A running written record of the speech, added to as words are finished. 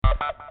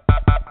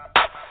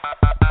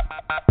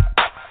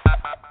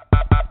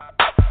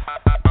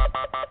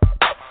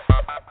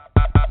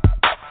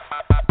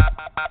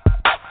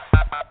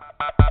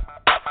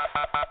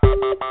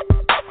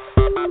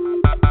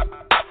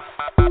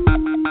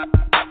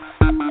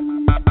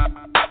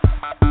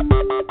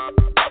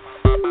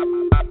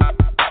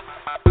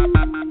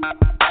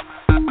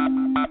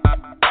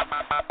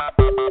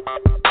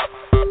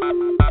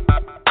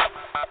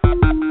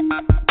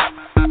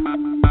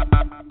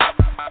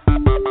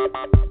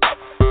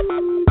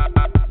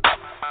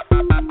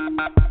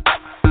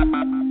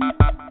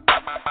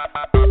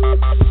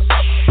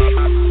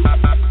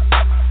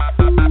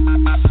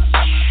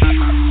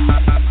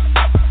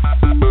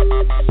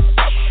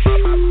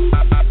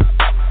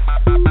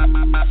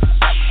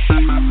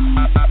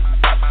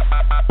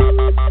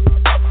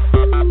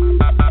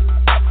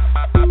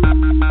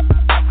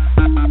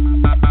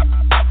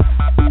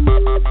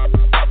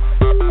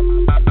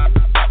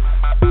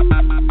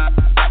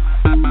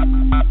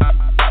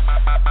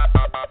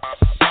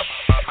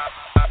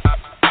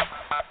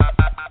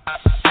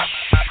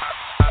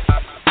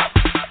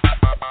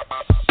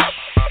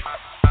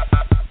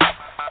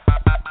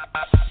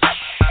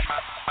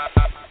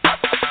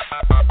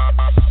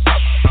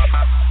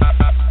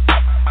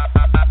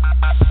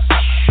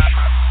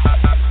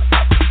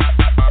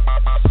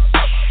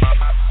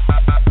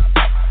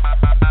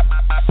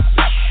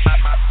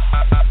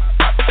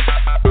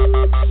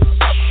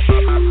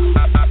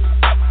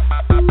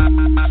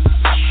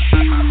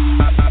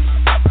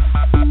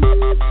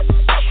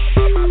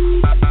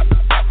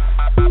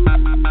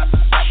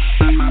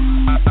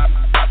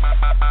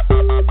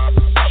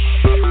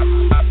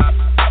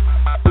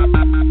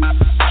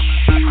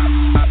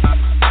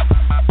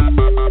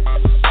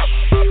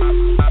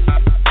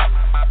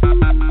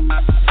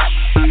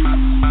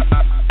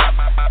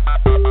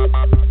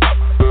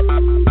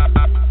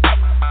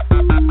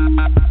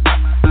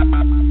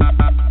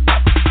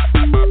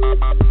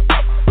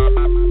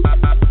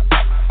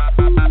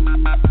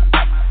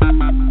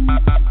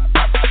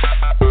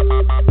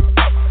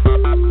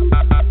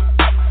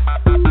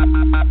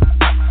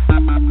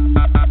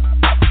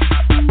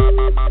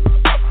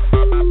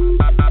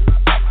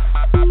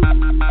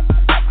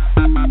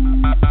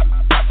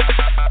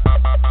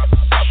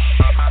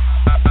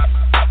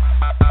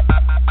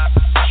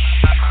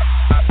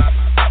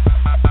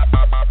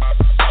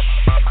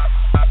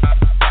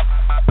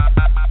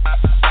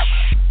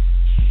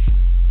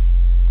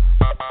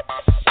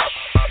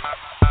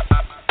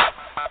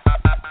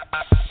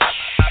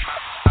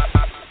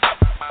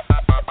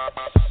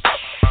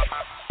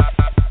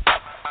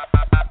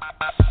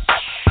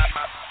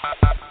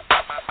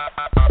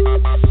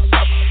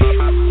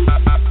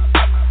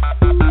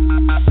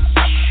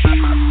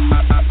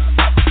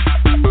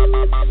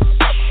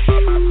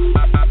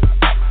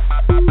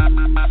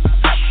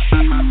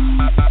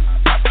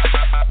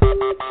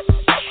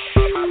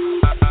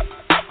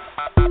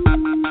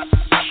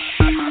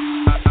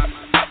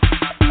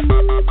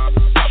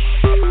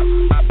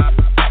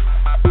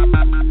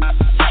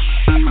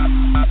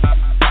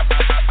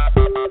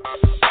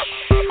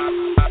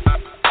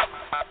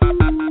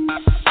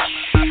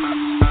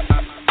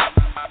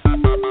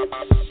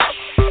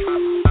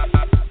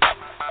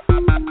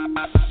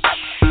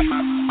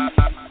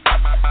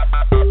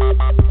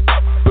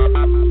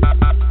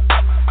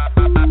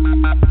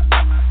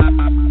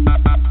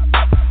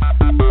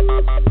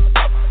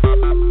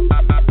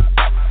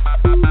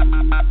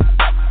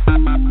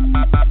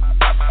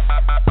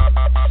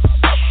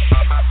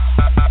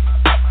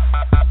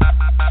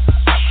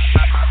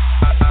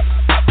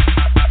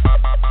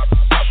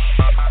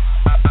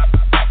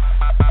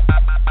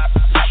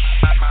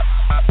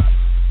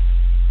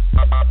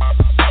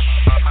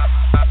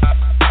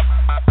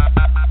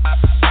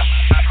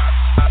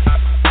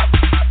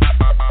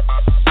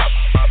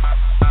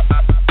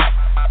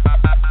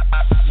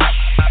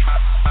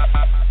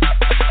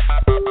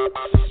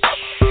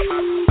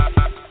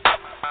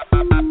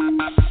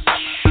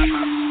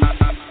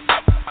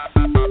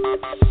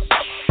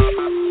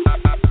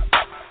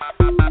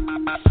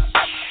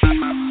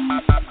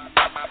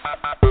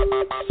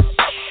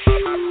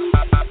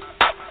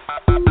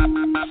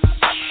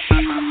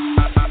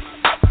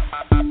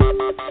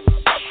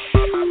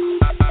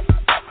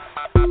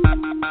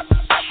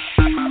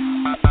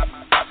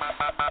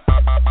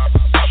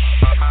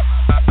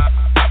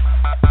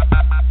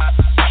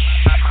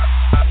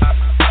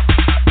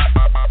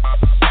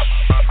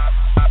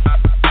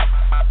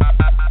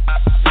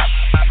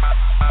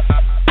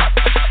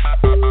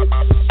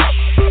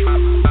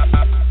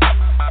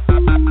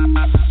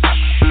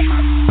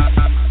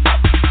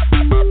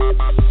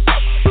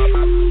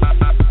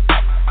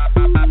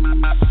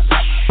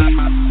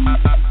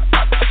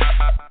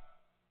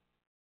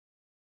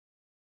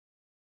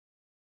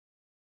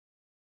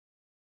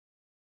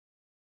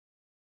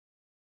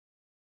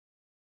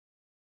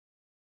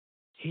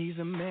He's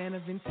a man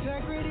of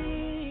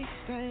integrity,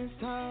 stands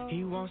tall.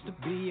 He wants to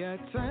be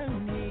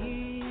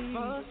attorney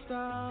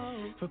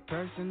for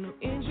personal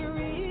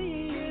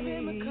injury. Give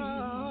him a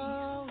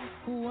call.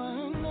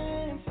 One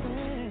man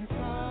stands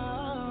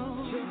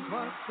tall. Chip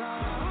for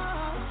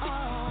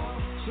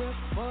Saul. Chip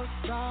for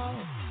Saul.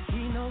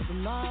 He knows the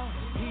law.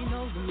 He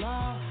knows the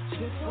law.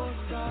 Chip for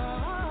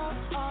Saul.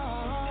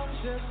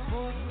 Chip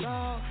for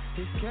Saul.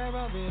 Takes care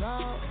of it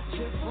all.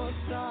 Chip for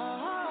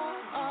Saul.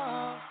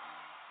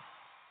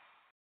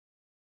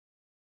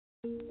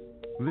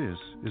 This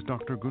is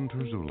Dr.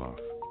 Gunther Zuloff.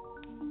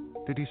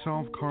 Did he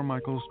solve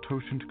Carmichael's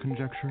totient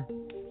conjecture?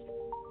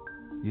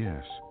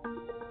 Yes.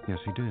 Yes,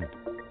 he did.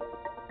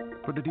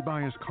 But did he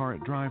buy his car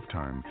at drive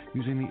time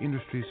using the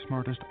industry's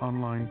smartest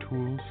online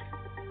tools?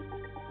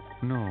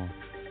 No,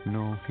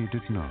 he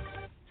did not.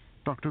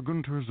 Dr.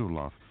 Gunther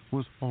Zuloff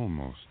was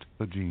almost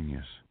a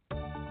genius.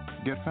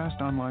 Get fast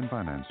online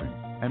financing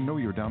and know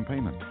your down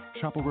payment.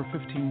 Shop over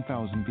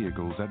 15,000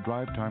 vehicles at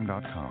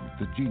drivetime.com,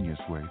 the genius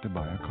way to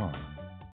buy a car.